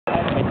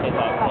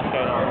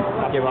going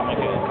on. Give up my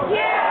good.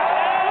 Yeah!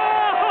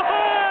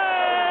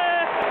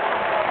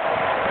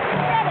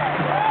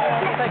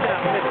 Take it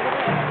out the middle.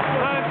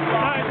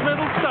 Nice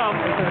middle stump.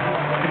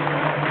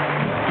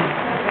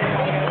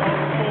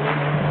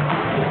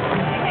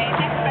 Okay,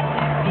 next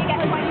question. You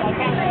get 20 to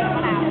get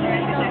one out.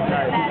 They're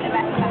the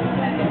best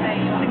baskets, so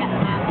you want to get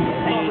them out.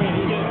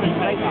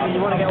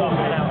 You want to get one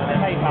out and then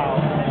PayPal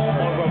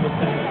or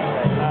Robertson.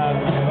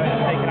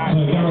 Take it out.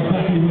 So Gareth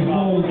Becky was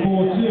bowled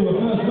for two. A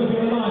first look at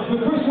the night for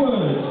Chris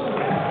Words.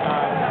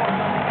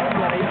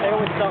 Yeah, they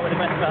always start with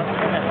the best bat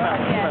first. They're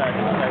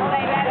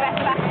the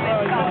best baskets.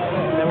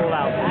 They're all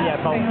out. Yeah,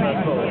 both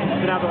first ball.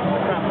 You can have a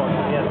crap one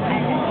for the other.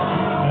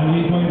 And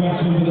the point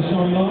batsman for the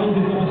Surrey Lions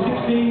is number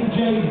 16,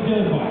 Jade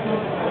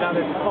Durback. Now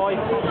there's five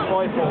balls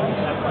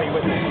and 3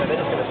 wickets, so they're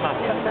just going to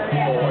smash it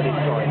or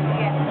destroy it.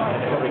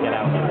 And they'll probably get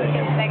out.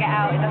 They get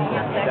out, it doesn't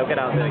matter. They'll get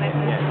out doing it,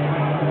 yeah.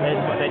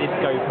 They just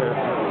go for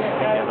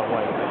the other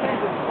way.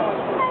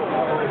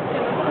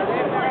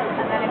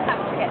 And then if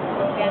Hampshire gets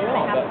to the end,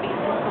 they have to beat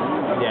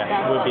them.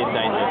 Yeah, we'll be in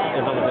danger.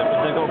 As long as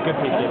they've got good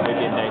people in, we'll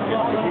be in danger.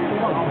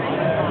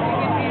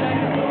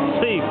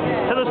 Steve,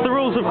 tell us the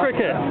rules of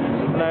cricket.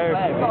 No,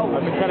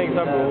 I've been telling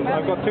some rules.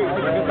 I've got two. It's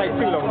going to take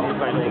too long to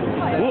explain them.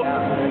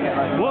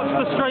 What's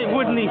the straight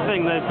woodeny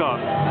thing they've got?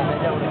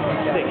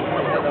 Stick.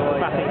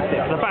 Batting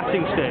stick. The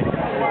batting stick.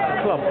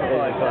 Club.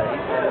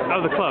 Oh,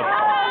 the club.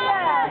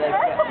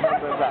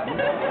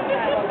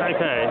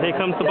 Okay, here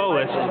comes the bowl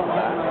list.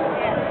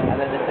 And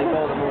then if they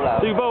bowl them all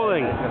out, Do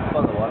bowling. they can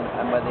follow one,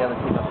 and when the other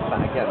team has to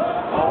bat again.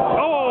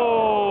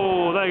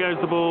 Oh, there goes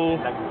the ball.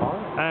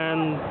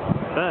 And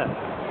there.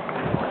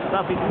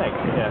 That'll be the next,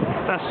 yeah.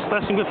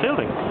 That's some good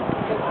fielding. Can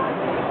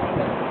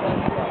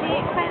you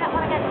explain that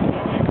one again?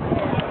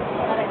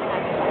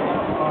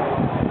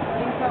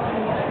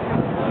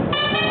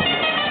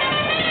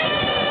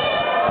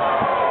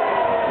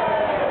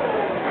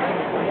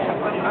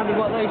 Andy,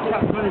 what are those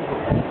chaps running for?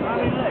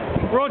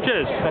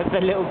 Rogers.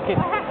 They're little kids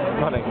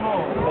running.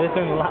 They're just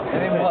doing laps.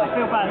 They're in white. I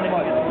feel bad. They've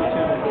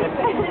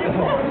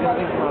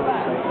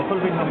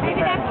probably been having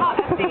Maybe they're part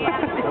of the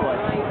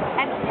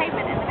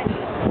entertainment in the middle.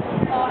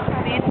 Or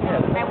from the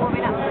inside, they're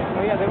warming up.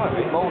 Oh yeah, they might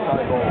be.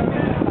 Multi-ball.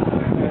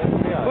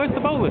 Where's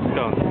the bowl list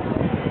gone?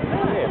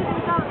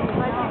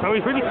 Oh,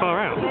 he's really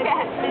far out.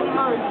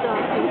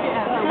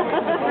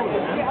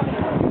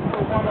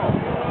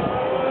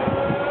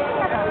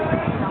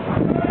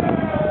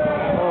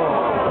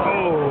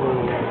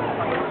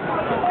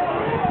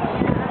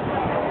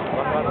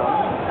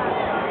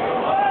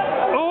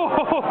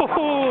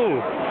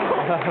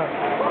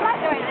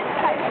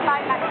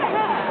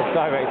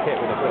 Direct hit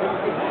with a foot.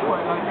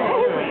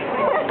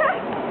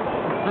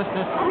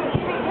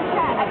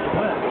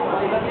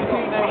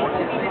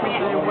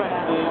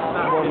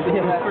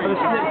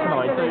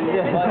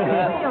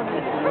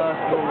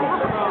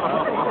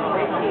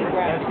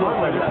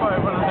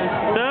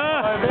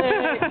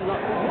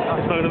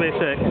 It's not going to be a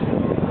 6.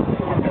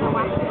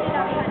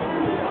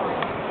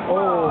 Oh,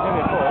 maybe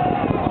a 4.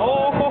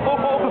 Oh!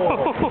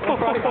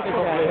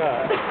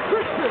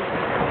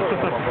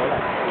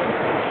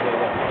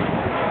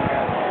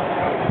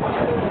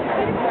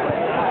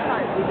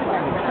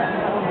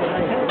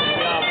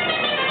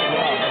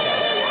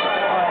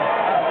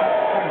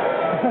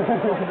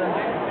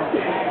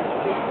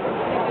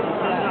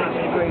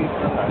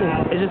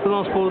 Is this the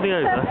last ball of the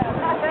over?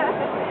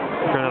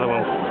 For another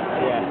one.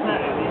 Yeah.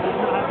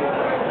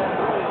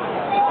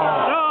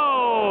 Oh!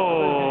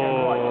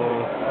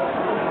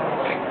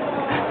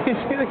 You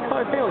see the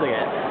guy fielding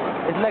it?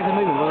 His legs are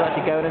moving, was it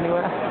actually going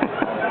anywhere?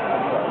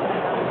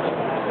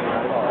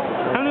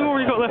 How many more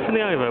have you got left in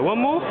the over? One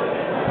more?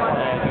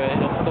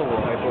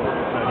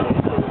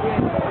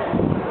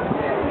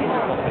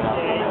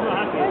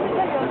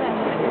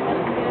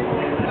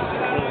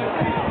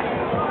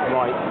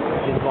 Right,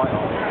 he's right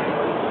on.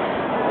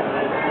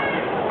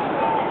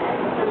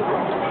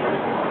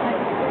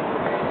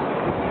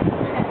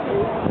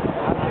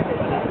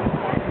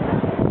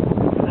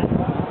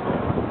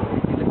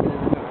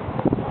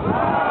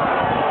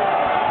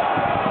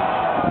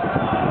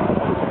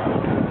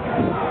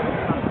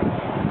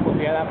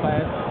 Yeah, that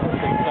player's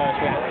first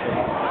reaction.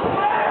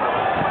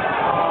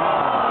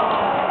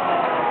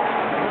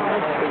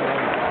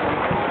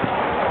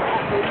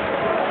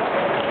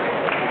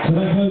 So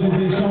that closes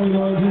the Surrey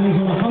Lions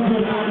innings on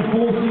 140-7.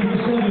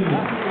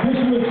 Chris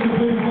Woods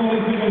concluded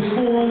bowling figures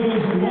 4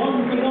 overs, 1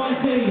 for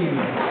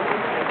 19.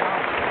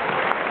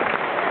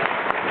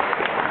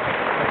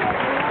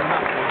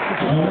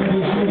 So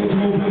maybe sure that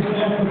you all please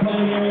stay off the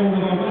playing area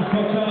with our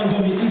mascot challenge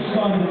on the east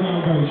side of the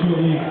ground very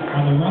shortly,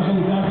 and the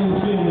razzle-dazzle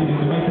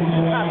cheerleaders are making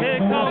their way out.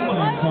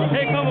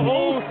 Here come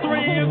all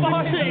 3 of the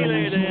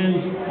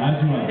cheerleaders.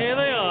 Here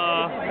they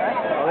are.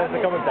 Oh, there's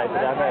the commentator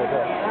down there as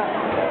well.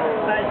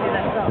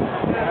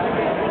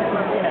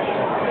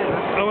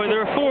 Oh wait,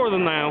 there are 4 of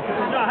them now.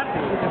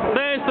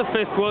 There's the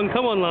 5th one.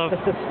 Come on, love.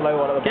 Just a slow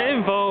one at the back. Get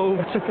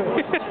involved. So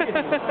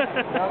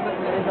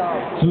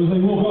as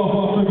they walk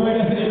off after a great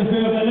effort in the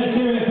field, let's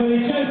hear it for the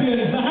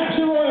champions, the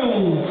Hampshire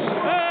Royals.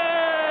 Hey!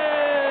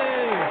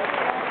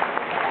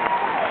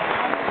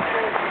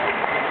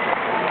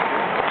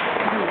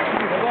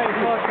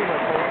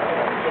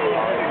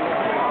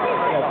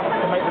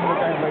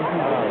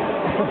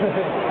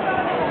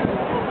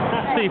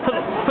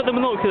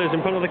 binoculars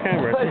in front of the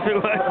camera.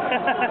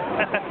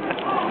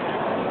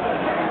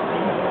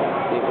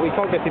 We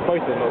can't get to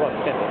both of them at once,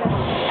 can we?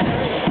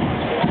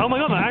 Oh my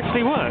god, that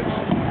actually works.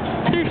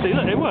 Seriously,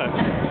 look, it works.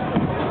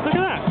 Look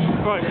at that.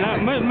 Right, now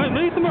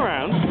move them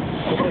around.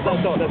 There's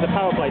that dot, there's a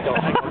power play dot.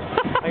 Hang on.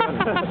 Hang on.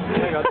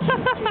 Hang on.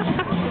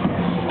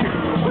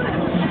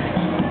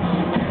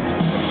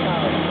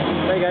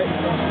 There you go.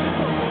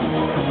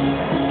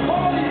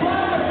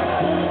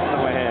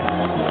 Somewhere here.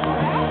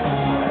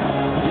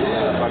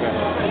 Bugger.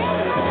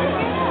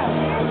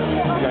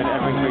 We're going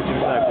every creature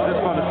circle.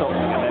 Let's find a stop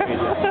thing and there it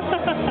is.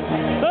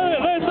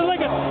 There's the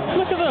Lego.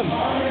 Look at them.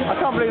 I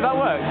can't believe that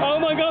worked. Oh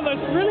my god,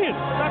 that's brilliant.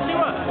 It actually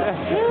worked. Yeah.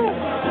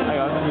 Hang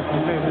on, let me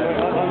move it.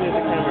 I'll move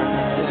the camera.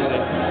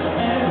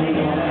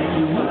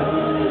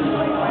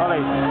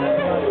 Ollie.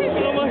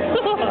 Oh my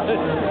god.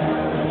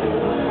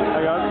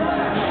 Hang on.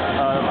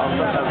 I'll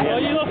stop at the Oh,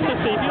 end. you lost it,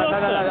 Steve. You lost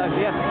it. No,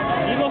 yes.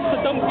 You lost the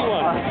dumpy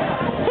one.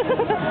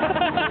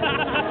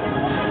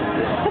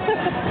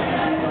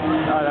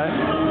 I know.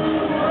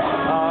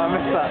 Oh, I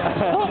missed that.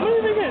 Stop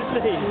moving it,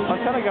 Steve. I'm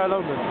trying to go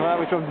along with that,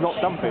 which one's not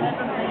dumpy. I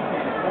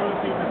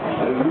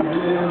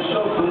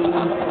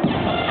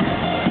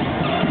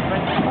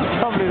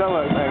can't believe that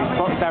works.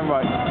 No, stand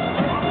right.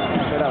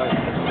 Go that way.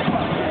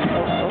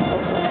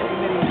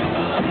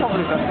 I can't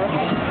believe that's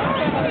working.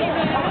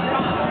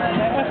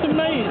 That's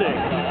amazing.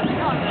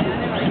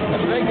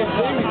 That's very good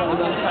zooming on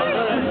that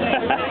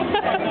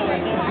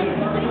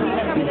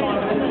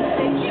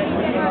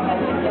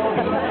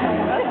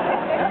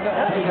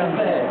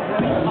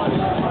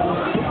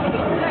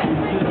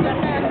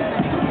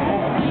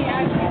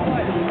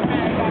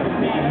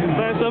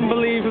That's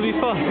unbelievably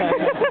fun.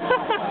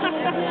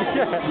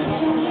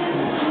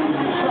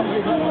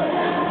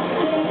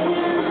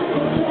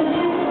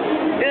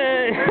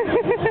 Yay!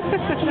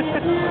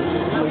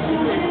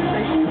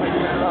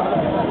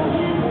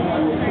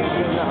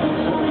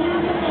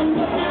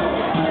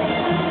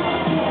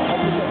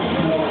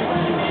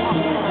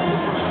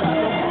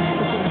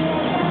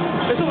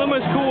 It's not the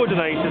most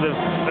coordinated of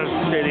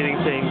cheerleading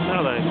teams,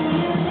 are they?